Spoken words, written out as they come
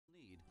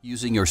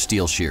using your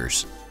steel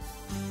shears.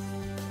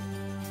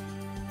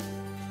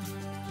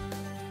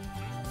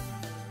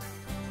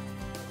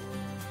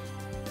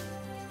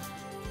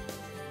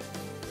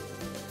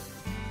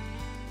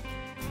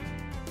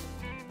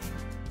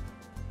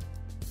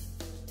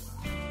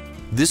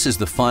 This is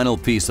the final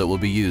piece that will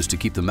be used to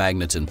keep the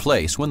magnets in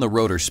place when the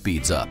rotor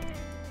speeds up.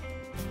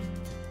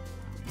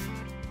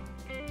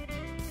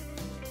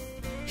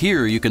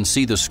 Here you can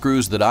see the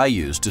screws that I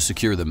used to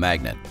secure the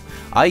magnet.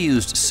 I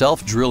used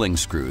self-drilling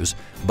screws,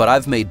 but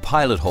I've made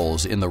pilot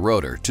holes in the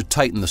rotor to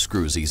tighten the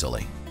screws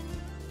easily.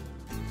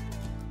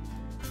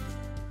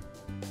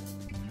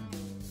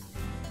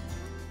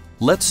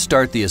 Let's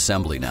start the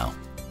assembly now.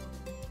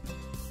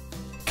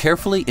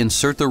 Carefully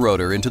insert the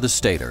rotor into the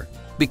stator.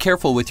 Be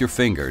careful with your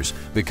fingers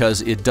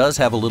because it does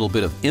have a little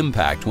bit of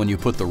impact when you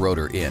put the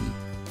rotor in.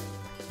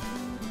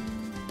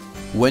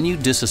 When you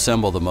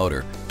disassemble the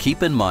motor,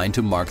 keep in mind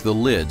to mark the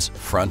lids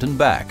front and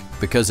back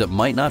because it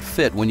might not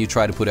fit when you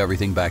try to put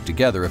everything back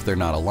together if they're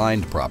not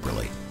aligned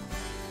properly.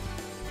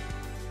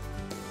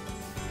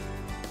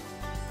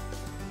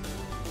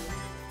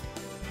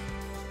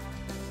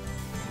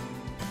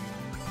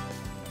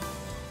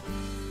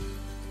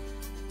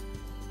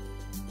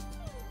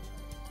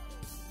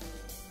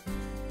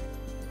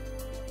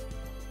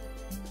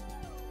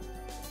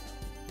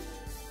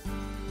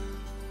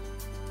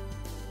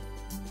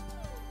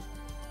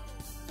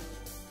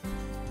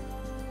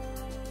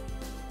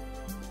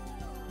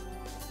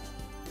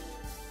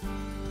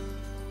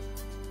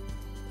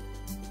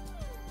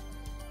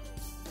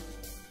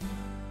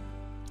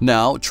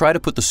 Now try to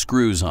put the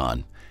screws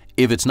on.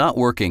 If it's not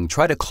working,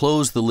 try to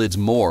close the lids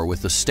more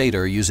with the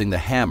stator using the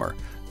hammer.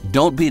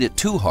 Don't beat it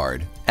too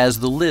hard, as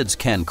the lids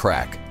can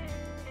crack.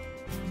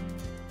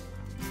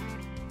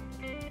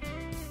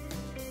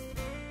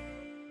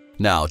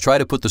 Now try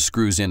to put the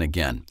screws in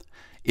again.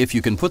 If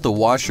you can put the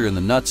washer and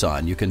the nuts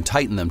on, you can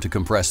tighten them to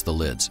compress the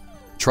lids.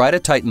 Try to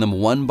tighten them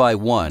one by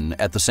one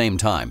at the same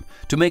time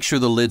to make sure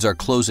the lids are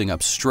closing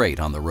up straight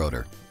on the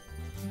rotor.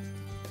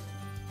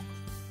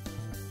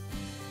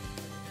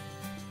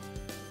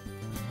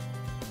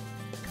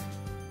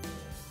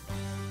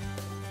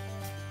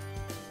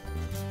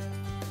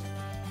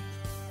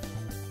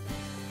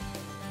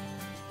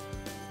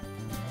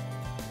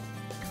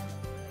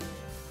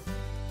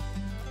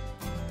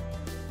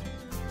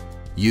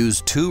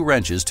 Use 2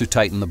 wrenches to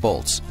tighten the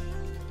bolts.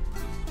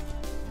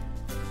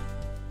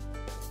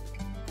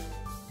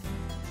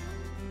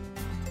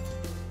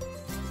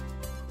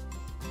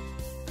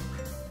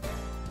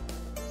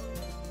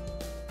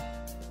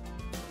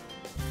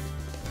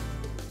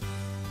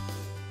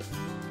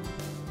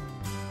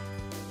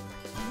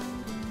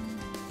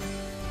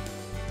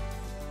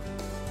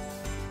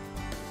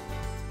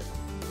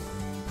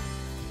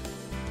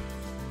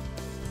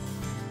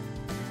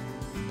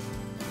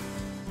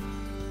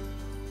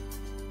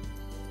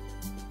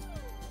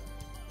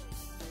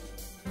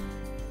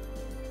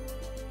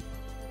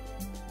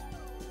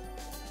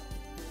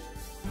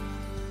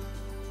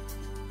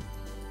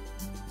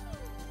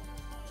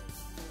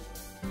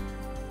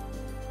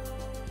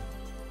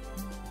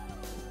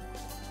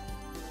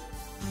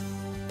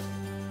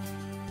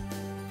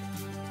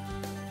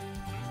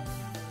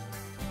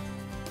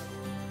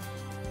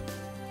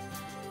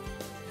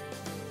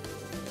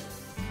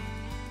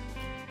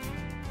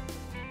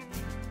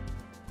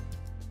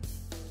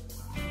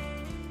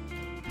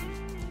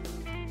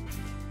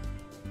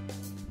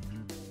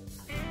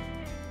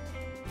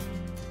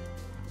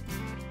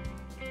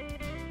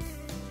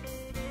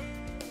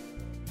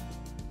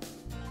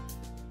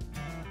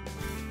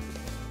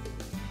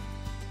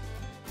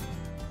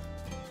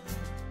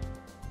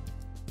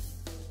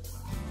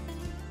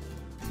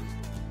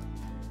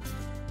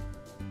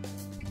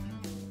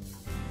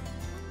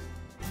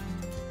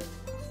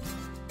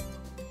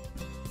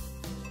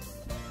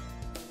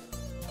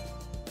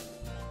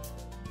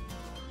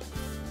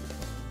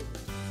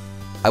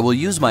 I will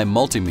use my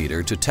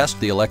multimeter to test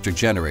the electric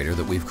generator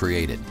that we've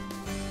created.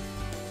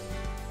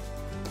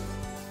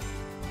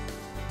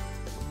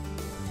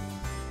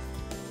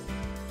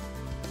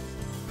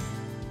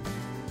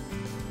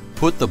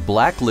 Put the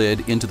black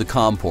lid into the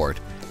COM port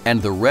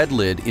and the red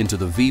lid into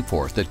the V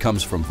port that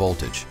comes from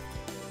voltage.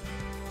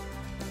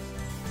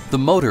 The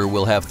motor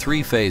will have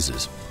 3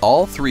 phases.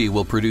 All 3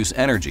 will produce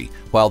energy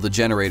while the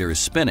generator is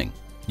spinning.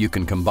 You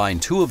can combine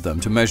 2 of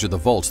them to measure the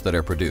volts that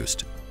are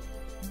produced.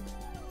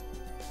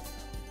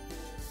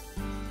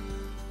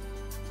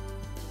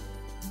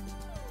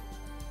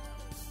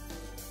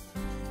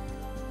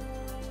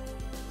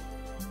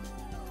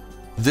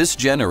 This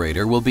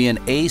generator will be an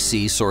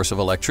AC source of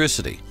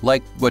electricity,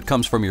 like what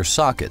comes from your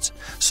sockets,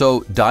 so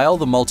dial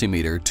the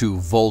multimeter to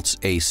volts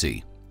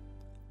AC.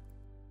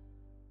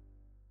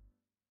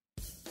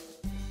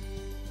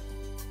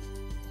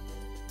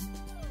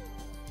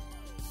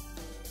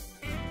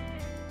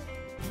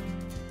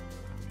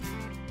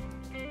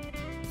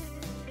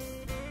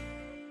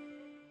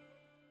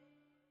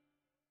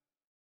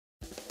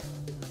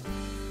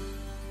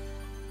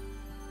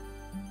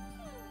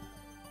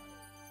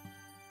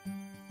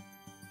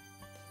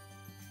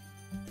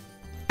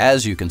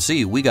 As you can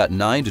see, we got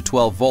 9 to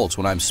 12 volts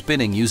when I'm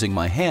spinning using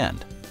my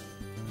hand.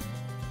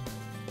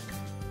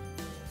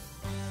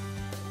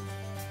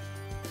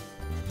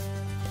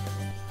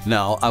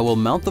 Now I will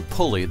mount the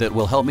pulley that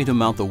will help me to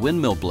mount the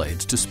windmill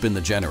blades to spin the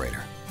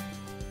generator.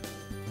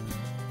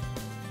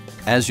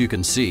 As you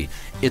can see,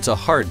 it's a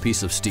hard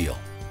piece of steel.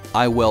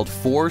 I weld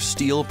 4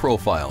 steel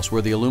profiles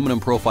where the aluminum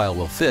profile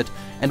will fit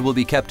and will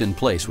be kept in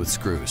place with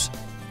screws.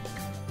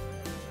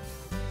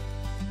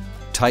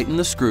 Tighten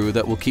the screw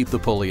that will keep the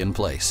pulley in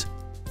place.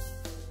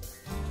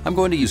 I'm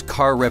going to use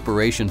car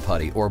reparation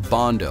putty or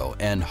Bondo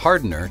and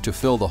hardener to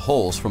fill the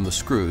holes from the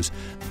screws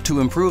to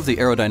improve the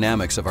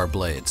aerodynamics of our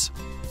blades.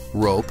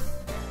 Rope,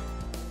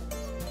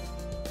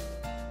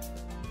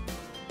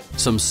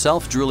 some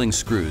self-drilling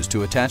screws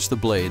to attach the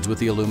blades with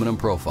the aluminum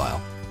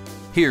profile.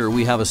 Here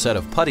we have a set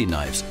of putty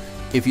knives.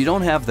 If you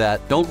don't have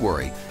that, don't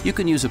worry. You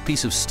can use a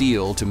piece of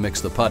steel to mix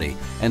the putty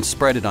and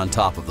spread it on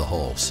top of the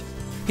holes.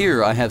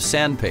 Here I have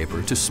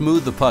sandpaper to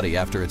smooth the putty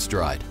after it's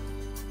dried.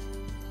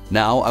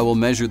 Now I will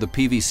measure the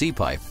PVC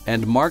pipe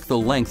and mark the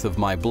length of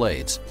my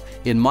blades.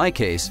 In my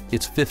case,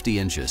 it's 50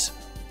 inches.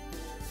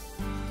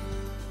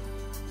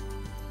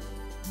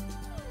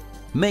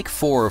 Make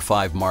 4 or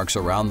 5 marks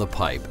around the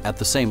pipe at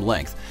the same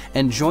length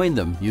and join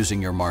them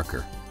using your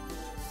marker.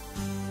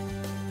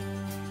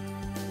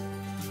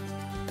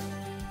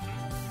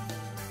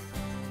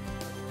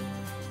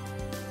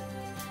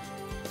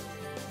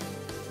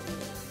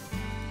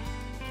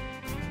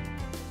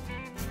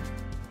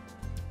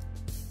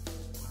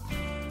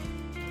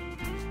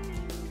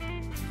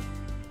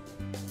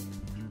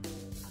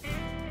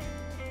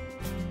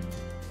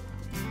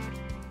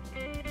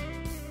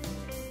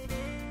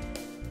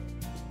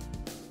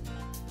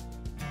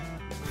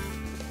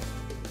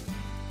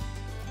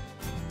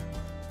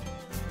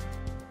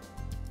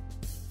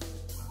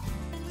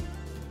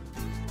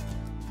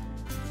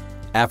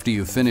 After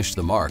you've finished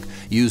the mark,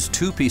 use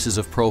 2 pieces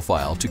of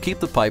profile to keep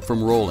the pipe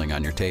from rolling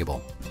on your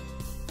table.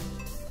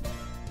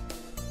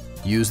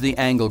 Use the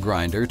angle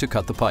grinder to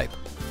cut the pipe.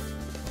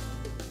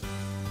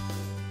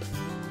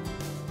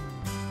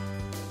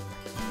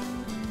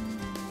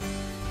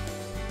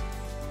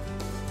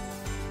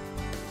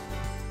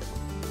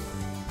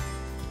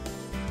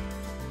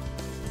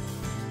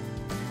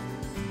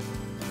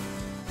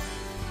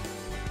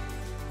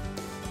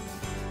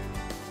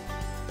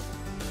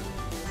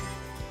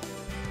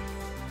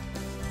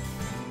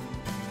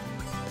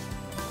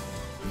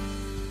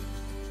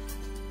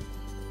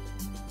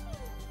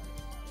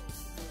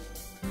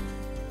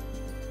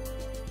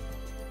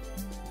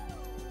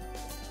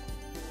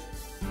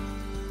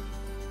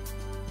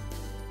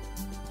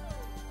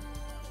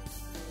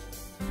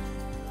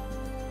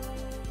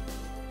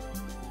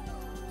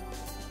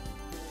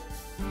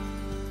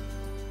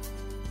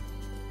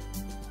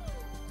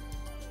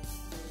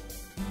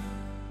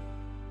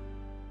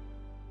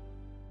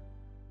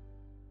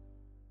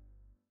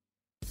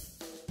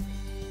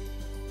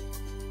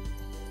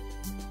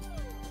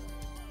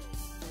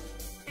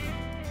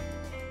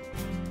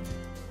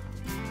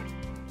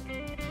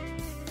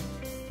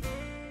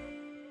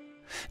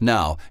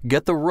 Now,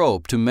 get the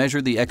rope to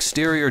measure the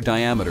exterior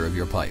diameter of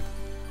your pipe.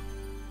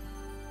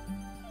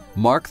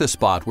 Mark the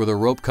spot where the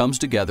rope comes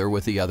together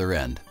with the other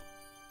end.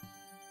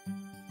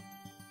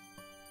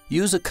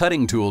 Use a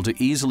cutting tool to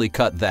easily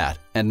cut that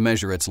and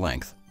measure its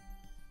length.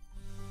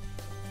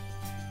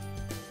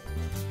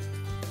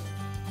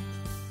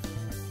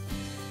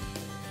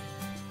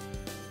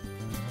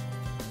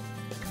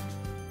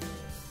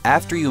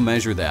 After you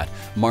measure that,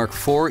 mark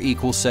 4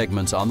 equal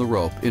segments on the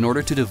rope in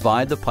order to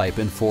divide the pipe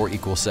in 4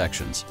 equal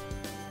sections.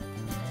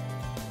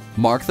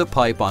 Mark the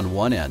pipe on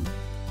one end.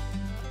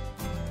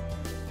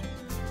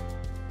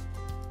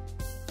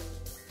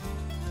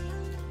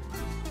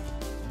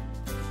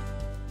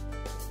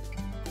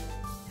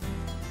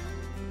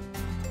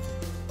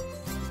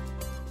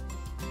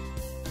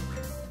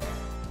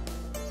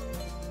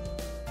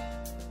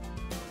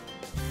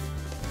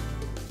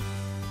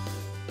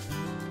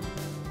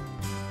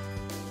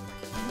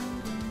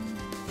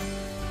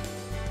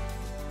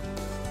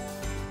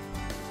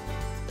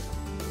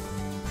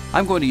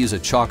 I'm going to use a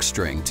chalk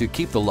string to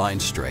keep the line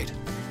straight.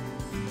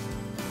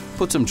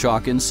 Put some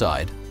chalk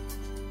inside.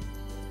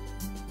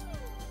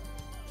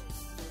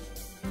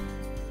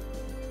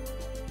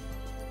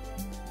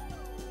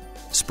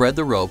 Spread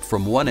the rope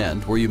from one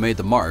end where you made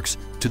the marks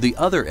to the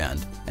other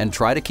end and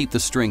try to keep the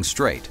string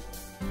straight.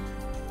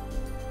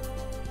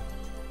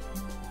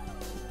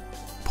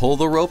 Pull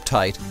the rope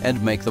tight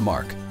and make the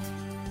mark.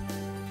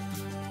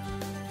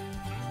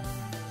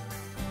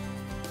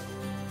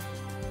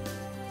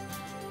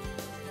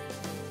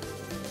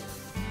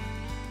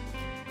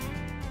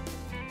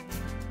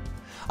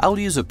 I'll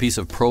use a piece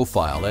of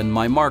profile and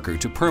my marker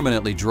to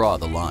permanently draw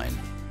the line.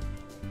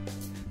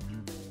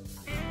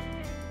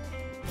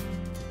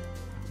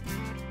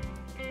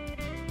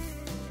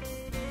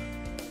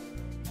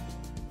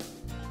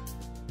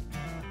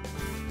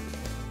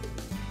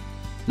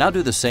 Now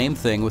do the same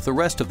thing with the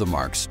rest of the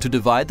marks to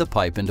divide the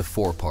pipe into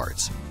 4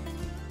 parts.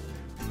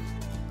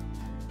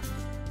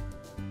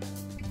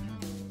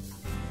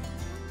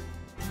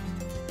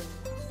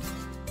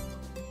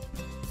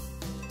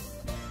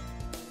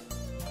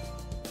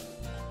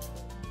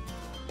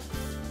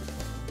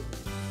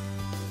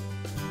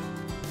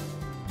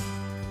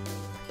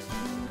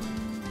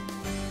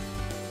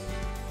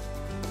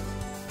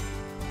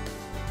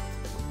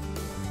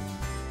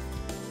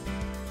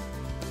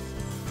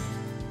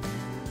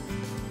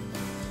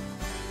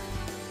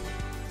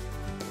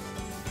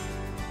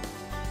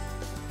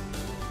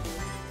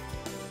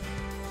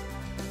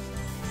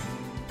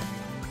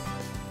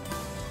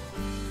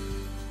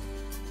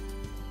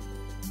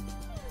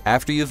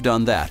 After you've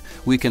done that,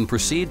 we can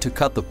proceed to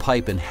cut the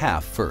pipe in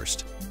half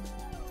first.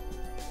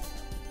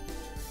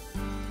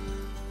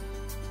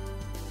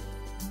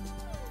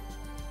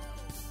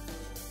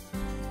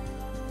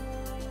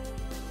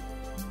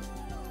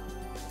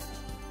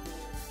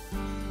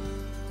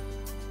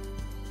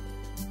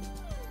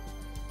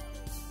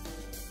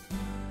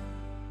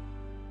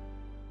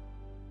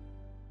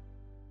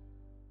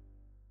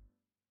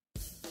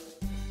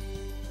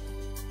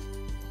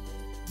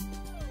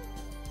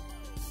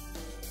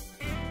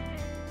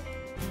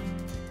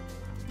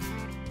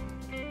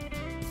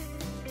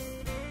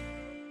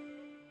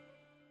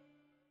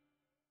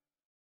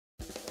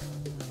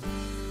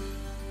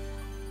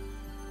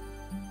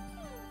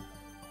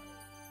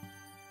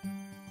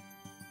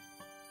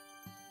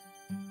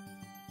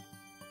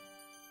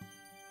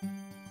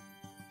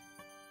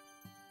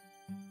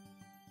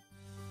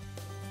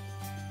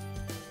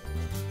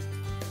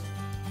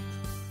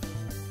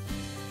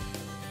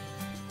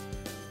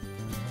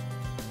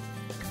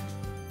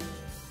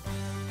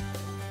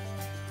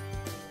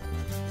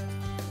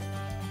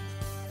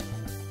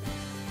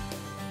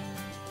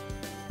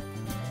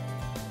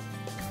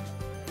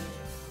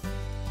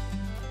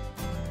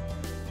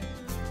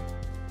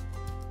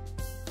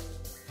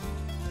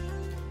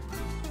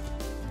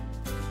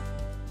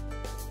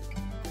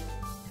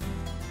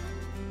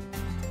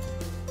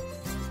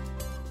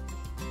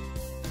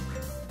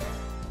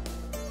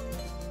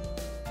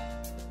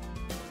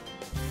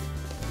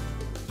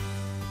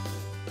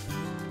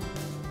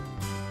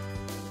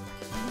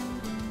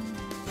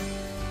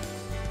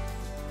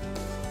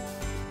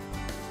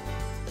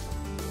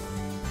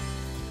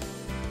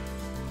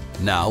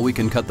 Now we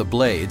can cut the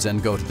blades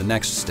and go to the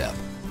next step.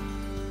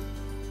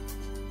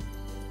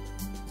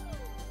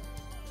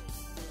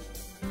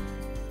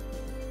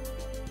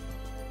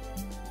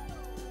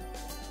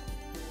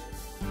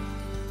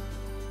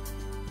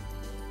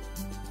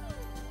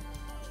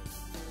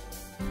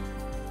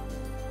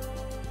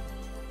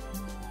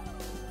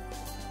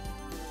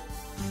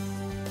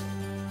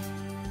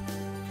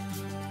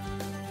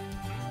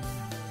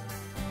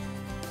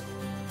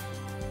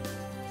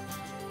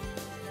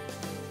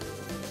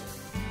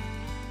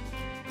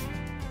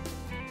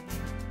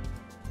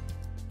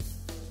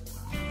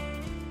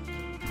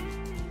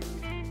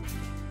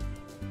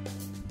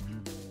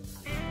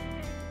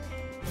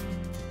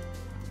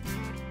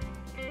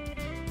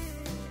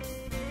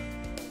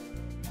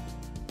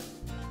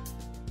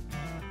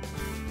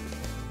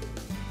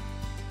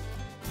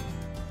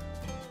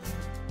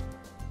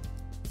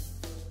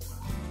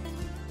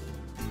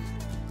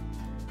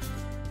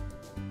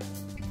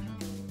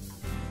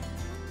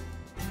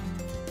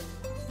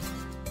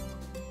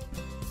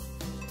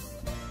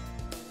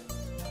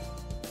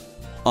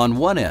 On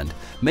one end,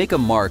 make a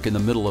mark in the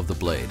middle of the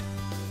blade.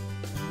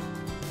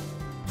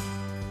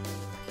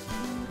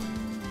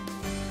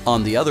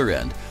 On the other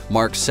end,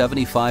 mark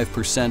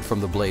 75% from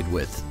the blade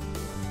width.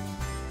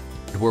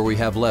 Where we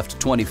have left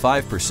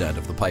 25%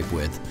 of the pipe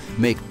width,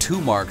 make 2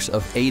 marks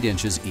of 8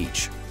 inches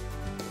each.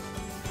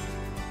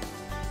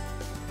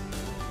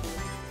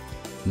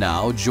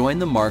 Now join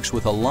the marks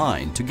with a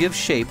line to give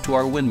shape to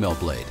our windmill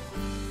blade.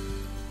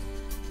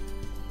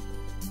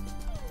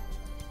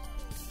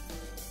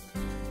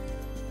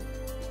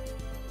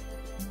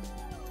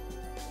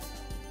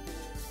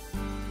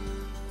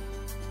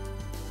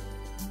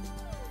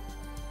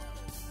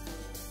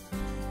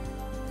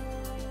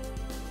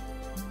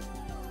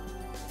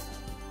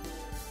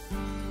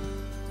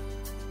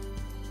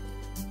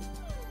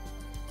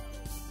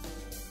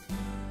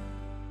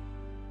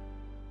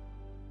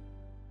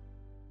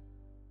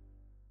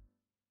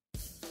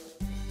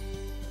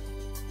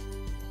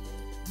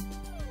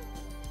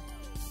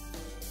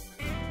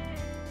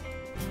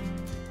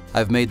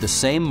 I've made the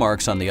same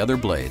marks on the other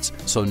blades,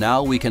 so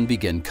now we can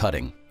begin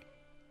cutting.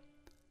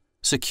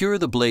 Secure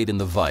the blade in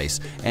the vise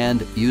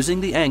and,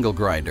 using the angle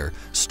grinder,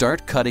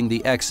 start cutting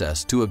the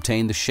excess to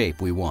obtain the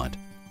shape we want.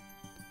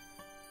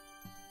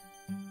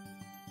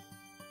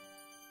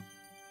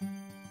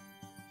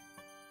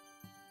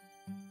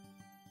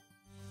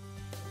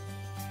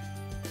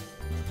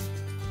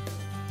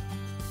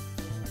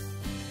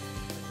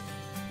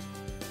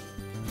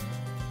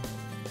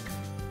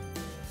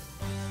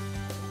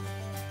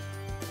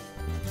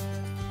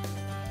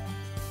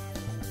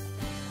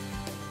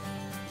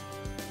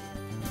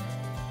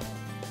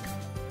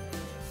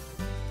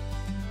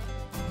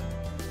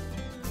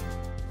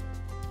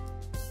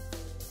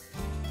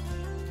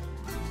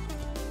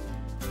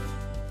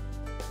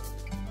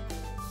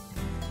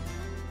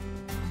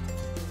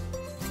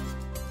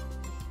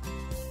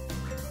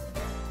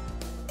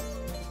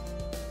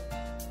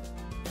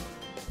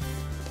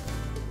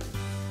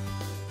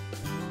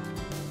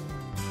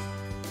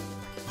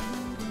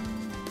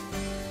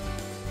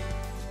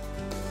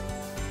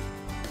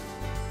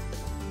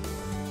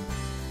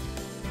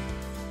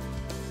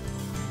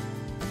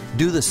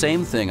 Do the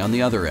same thing on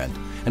the other end,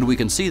 and we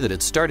can see that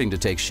it's starting to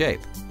take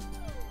shape.